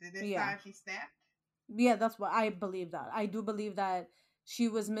either. So this Yeah. time she snapped. Yeah, that's what I believe. That I do believe that she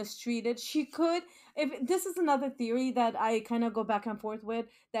was mistreated. She could, if this is another theory that I kind of go back and forth with,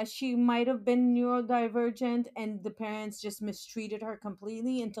 that she might have been neurodivergent and the parents just mistreated her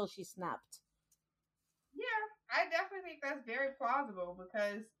completely until she snapped. Yeah, I definitely think that's very plausible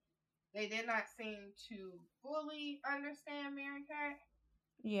because they did not seem to fully understand Mary Cat.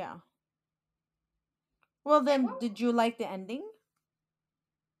 Yeah. Well, And then, what did you like the ending?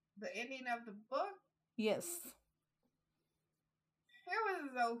 the ending of the book? Yes. It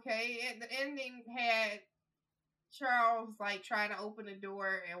was okay. The ending had Charles like trying to open the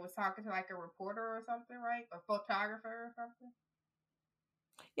door and was talking to like a reporter or something, right? A photographer or something.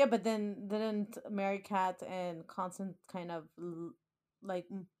 Yeah, but then didn't Mary Cat and Constant kind of like,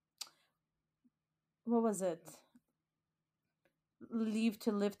 what was it? Leave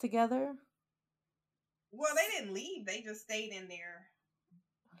to live together? Well, they didn't leave. They just stayed in their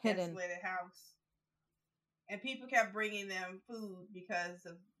Hidden. desolated house. And people kept bringing them food because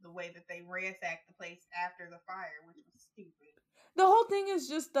of the way that they ransacked the place after the fire, which was stupid. The whole thing is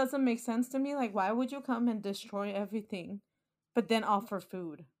just doesn't make sense to me. Like, why would you come and destroy everything, but then offer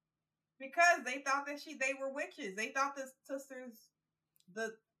food? Because they thought that they were witches. They thought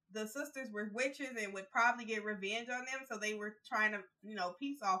the the sisters were witches and would probably get revenge on them, so they were trying to,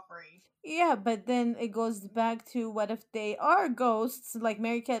 peace offering. Yeah, but then it goes back to, what if they are ghosts? Like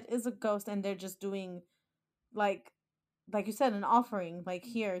Mary Cat is a ghost, and they're just doing like like you said, an offering. Like,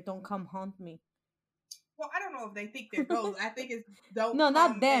 here, don't come haunt me. Well, I don't know if they think they're ghosts. I think it's don't No,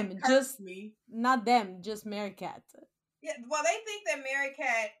 not come and them. curse Just me. not them. Just Mary Cat. Yeah, well, they think that Mary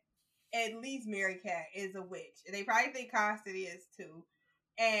Cat, at least Mary Cat, is a witch. They probably think Constance is too,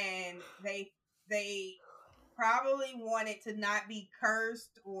 and they probably wanted to not be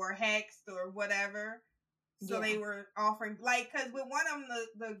cursed or hexed or whatever. So Yeah. they were offering, like, because with one of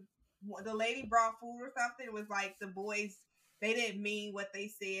them, the lady brought food or something. It was like the boys, they didn't mean what they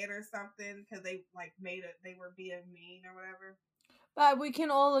said or something because they like they were being mean or whatever. But we can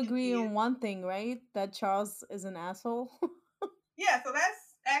all At agree the on end. one thing, right? That Charles is an asshole. Yeah, so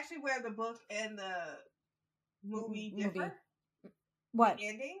that's actually where the book and the movie differ. Movie. The What?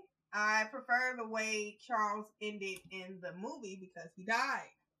 ending. I prefer the way Charles ended in the movie because he died.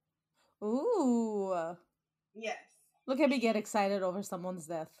 Ooh. Yes. Look at me get He excited over someone's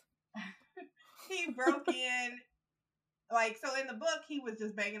death. he broke in like, so in the book, he was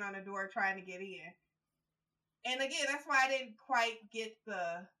just banging on the door trying to get in. And again, that's why I didn't quite get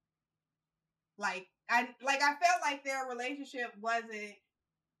the, I felt like their relationship was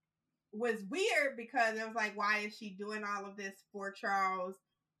weird because it was like, why is she doing all of this for Charles,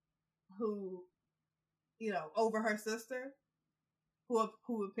 who, over her sister,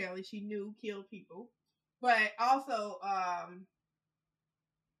 who apparently she knew killed people. But also,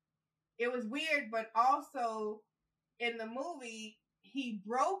 it was weird, but also in the movie, he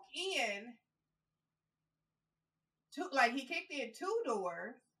broke in he kicked in two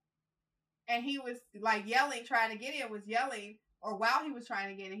doors, and he was like yelling, trying to get in, was yelling, or while he was trying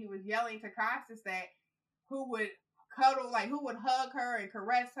to get in, he was yelling to Constance that who would cuddle, who would hug her and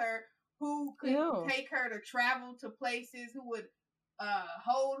caress her, who could take her to travel to places, who would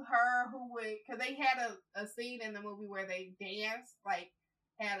hold her, who would, because they had a scene in the movie where they danced,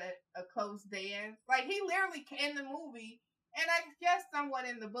 had a close dance. He literally, in the movie, and I guess somewhat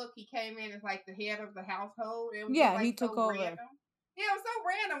in the book, he came in as the head of the household. It was he took over. Random. Yeah, it was so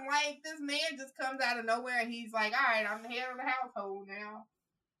random. This man just comes out of nowhere and he's like, all right, I'm the head of the household now.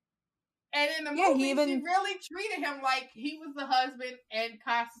 And in the movie, she really treated him like he was the husband and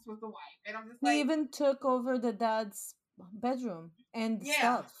Constance was the wife. And I'm just he even took over the dad's bedroom and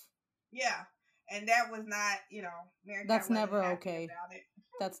stuff. Yeah. And that was not, Mary That's never okay.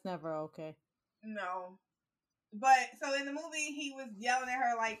 That's never okay. No. But, so in the movie, he was yelling at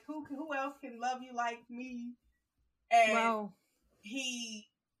her who else can love you like me? And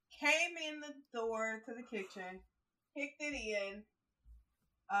he came in the door to the kitchen, kicked it in,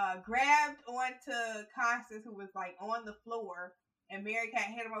 grabbed onto Constance, who was on the floor, and Mary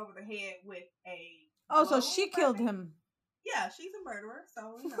Cat hit him over the head with a so she killed him. Yeah, she's a murderer,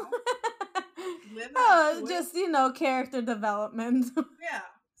 so just character development. Yeah,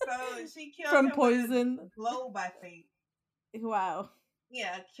 so she killed from him poison. With a globe, I think. Wow.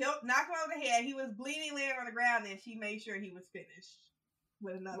 Yeah, knocked him over the head. He was bleeding, laying on the ground, and she made sure he was finished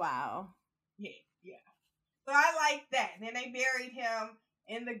with another. Wow. Yeah. So I like that. And then they buried him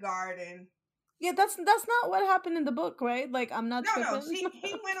in the garden. Yeah, that's not what happened in the book, right? I'm not tripping. No, he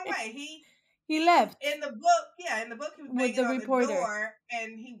went away. He left. In the book, he was banging on reporter. The door,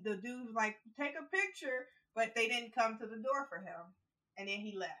 and the dude was like, take a picture, but they didn't come to the door for him. And then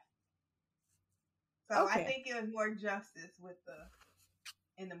he left. So I think it was more justice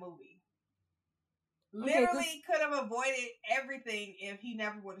in the movie. Literally could have avoided everything if he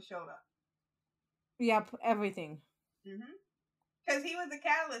never would have showed up. Yep, everything. Because he was the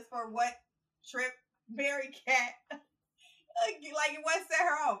catalyst for what tripped Mary Cat. It what set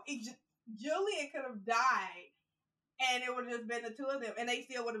her off. Julian could have died, and it would have just been the two of them, and they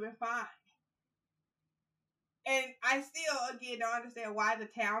still would have been fine. And I still, again, don't understand why the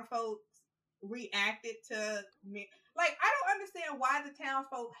townsfolk reacted to me. I don't understand why the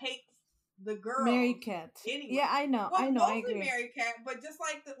townsfolk hate the girl. Mary Cat. Anyway. Yeah, I know. Well, I know. I agree. Mary Cat, but just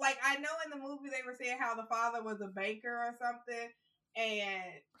I know in the movie they were saying how the father was a banker or something,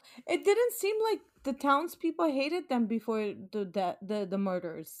 and it didn't seem like the townspeople hated them before the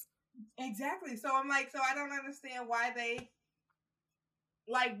murders. Exactly. So I'm so I don't understand why they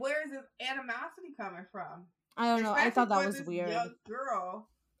where is this animosity coming from? I don't know. Especially I thought that was weird. Young girl,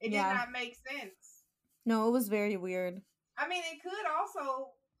 it did not make sense. No, it was very weird. I mean, it could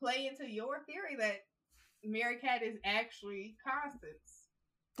also play into your theory that Mary Cat is actually Constance.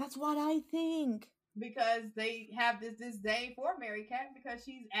 That's what I think. Because they have this disdain for Mary Cat because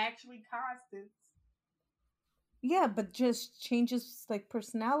she's actually Constance. Yeah, but just changes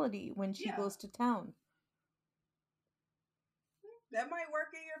personality when she goes to town. That might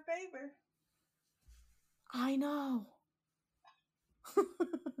work in your favor. I know.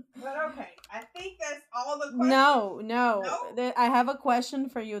 But okay, I think that's all the questions. No. I have a question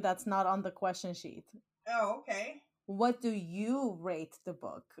for you that's not on the question sheet. Oh, okay. What do you rate the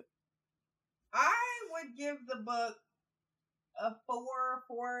book? I would give the book a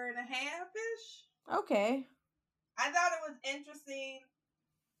 4.5-ish. Okay. I thought it was interesting.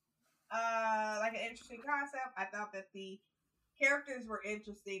 An interesting concept. I thought that the characters were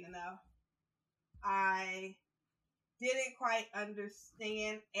interesting enough. I didn't quite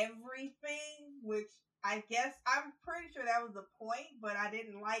understand everything, which I guess I'm pretty sure that was the point, but I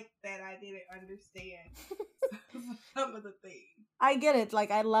didn't like that I didn't understand some of the things. I get it.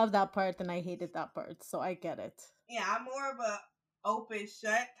 I love that part and I hated that part, so I get it. Yeah, I'm more of a open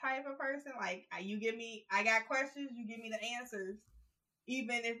shut type of person. I got questions, you give me the answers,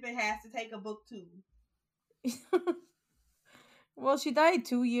 even if it has to take a book too. Well, she died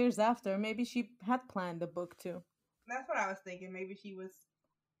 2 years after. Maybe she had planned the book too. That's what I was thinking. Maybe she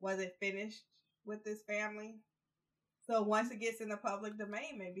wasn't finished with this family. So once it gets in the public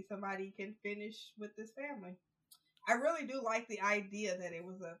domain, maybe somebody can finish with this family. I really do like the idea that it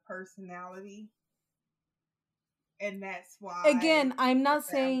was a personality, and that's why. Again, I'm not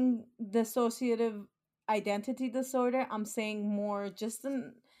saying dissociative identity disorder. I'm saying more just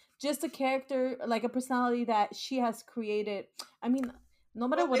a character, like a personality that she has created. I mean, no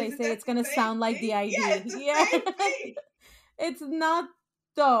matter what I say, it's gonna sound like the idea. Yeah, it's the same thing. It's not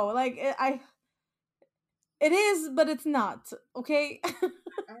though. Like it is, but it's not. Okay.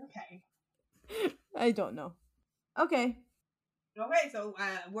 Okay. I don't know. Okay. Okay, so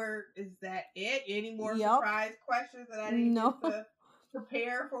is that it? Any more Yup. surprise questions that I need to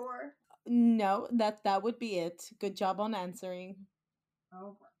prepare for? No, that would be it. Good job on answering.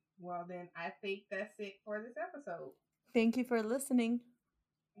 Oh, well then I think that's it for this episode. Thank you for listening.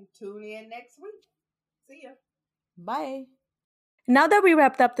 And tune in next week. See ya. Bye. Now that we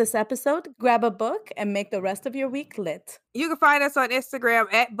wrapped up this episode, grab a book and make the rest of your week lit. You can find us on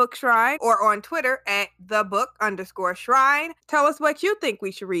Instagram at BookShrine or on Twitter at @thebook_shrine. Tell us what you think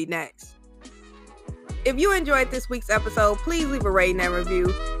we should read next. If you enjoyed this week's episode, please leave a rating and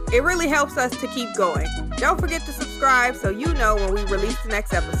review. It really helps us to keep going. Don't forget to subscribe so you know when we release the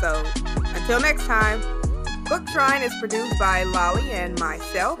next episode. Until next time, Book Shrine is produced by Lolly and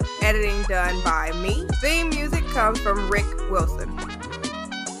myself. Editing done by me. Theme music comes from Rick Wilson.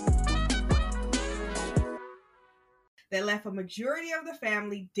 They left a majority of the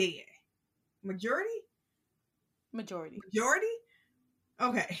family dead. Majority? Majority.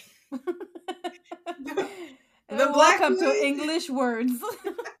 Okay. Welcome to English words.